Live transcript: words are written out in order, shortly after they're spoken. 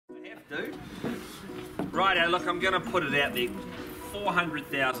do. Righto, look, I'm going to put it out there.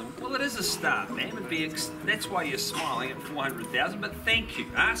 400,000. Well, it is a start, man. That's why you're smiling at 400,000. But thank you.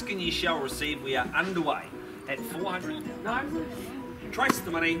 Asking you shall receive. We are underway at 400. No, trace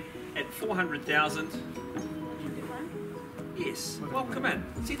the money at 400,000. Yes. Well, come in.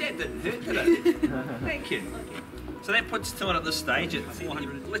 See, that didn't hurt, did it? Thank you. So that puts two in at this stage at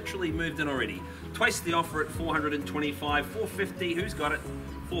 400. Literally moved in already. Twice the offer at 425. 450. Who's got it?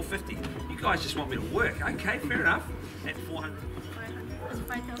 450. You guys just want me to work. Okay, fair enough. At 400.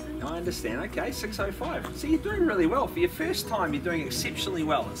 5,000. I understand. Okay, 605. So you're doing really well. For your first time, you're doing exceptionally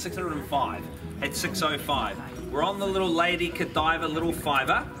well at 605. At 605. We're on the little Lady Godiva little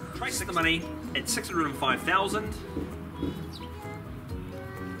fiver. Trace the money at 605,000.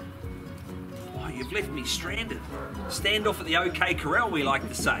 Oh, you've left me stranded. Stand off at the OK Corral, we like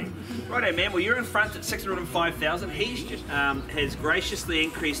to say. Righto, man. Well, you're in front at 605,000. He's just has graciously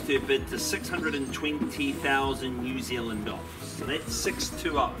increased her bid to 620,000 New Zealand dollars. So that's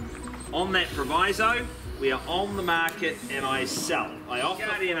 620. On that proviso, we are on the market and I sell. I offer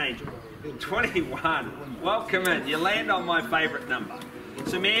Guardian Angel. 21. Welcome in. You land on my favourite number.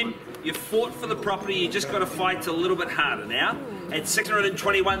 So, man, you fought for the property. You just got to fight a little bit harder now. At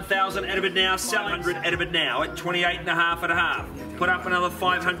 621,000 at a bid now. Sell 100 at a bid now. At 28.5 at a half. Put up another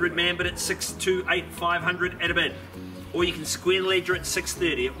 500, man, but at 628,500 at a bid. Or you can square the ledger at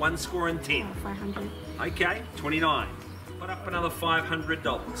 630 at 1 score and 10. 500. Okay, 29. Put up another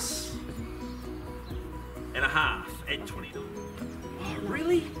 $500 and a half at 29. Oh,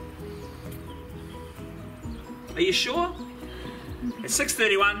 really? Are you sure? At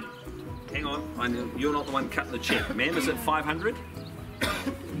 631. Hang on, I know you're not the one cutting the check, ma'am. Is it 500?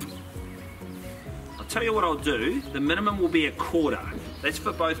 I'll tell you what I'll do. The minimum will be a quarter. That's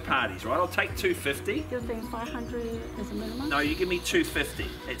for both parties, right? I'll take 250. You're saying 500 is a minimum? No, you give me 250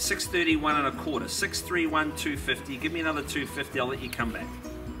 at 631 and a quarter. 631, 250. Give me another 250. I'll let you come back.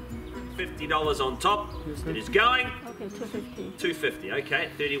 $50 on top. It is going. Okay, 250. 250. Okay,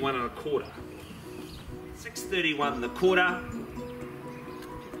 at 31 and a quarter. 631 and a quarter.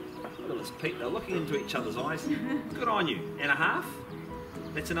 Look at this, Pete. They're looking into each other's eyes. Good on you. And a half.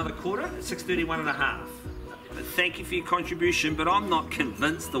 That's another quarter. At 631 and a half. But thank you for your contribution, but I'm not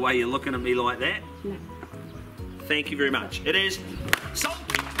convinced the way you're looking at me like that. No. Thank you very much. It is sold.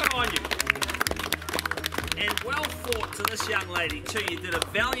 Good on you. And well fought to this young lady too. You did a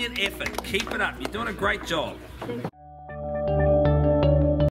valiant effort. Keep it up. You're doing a great job. Thank you.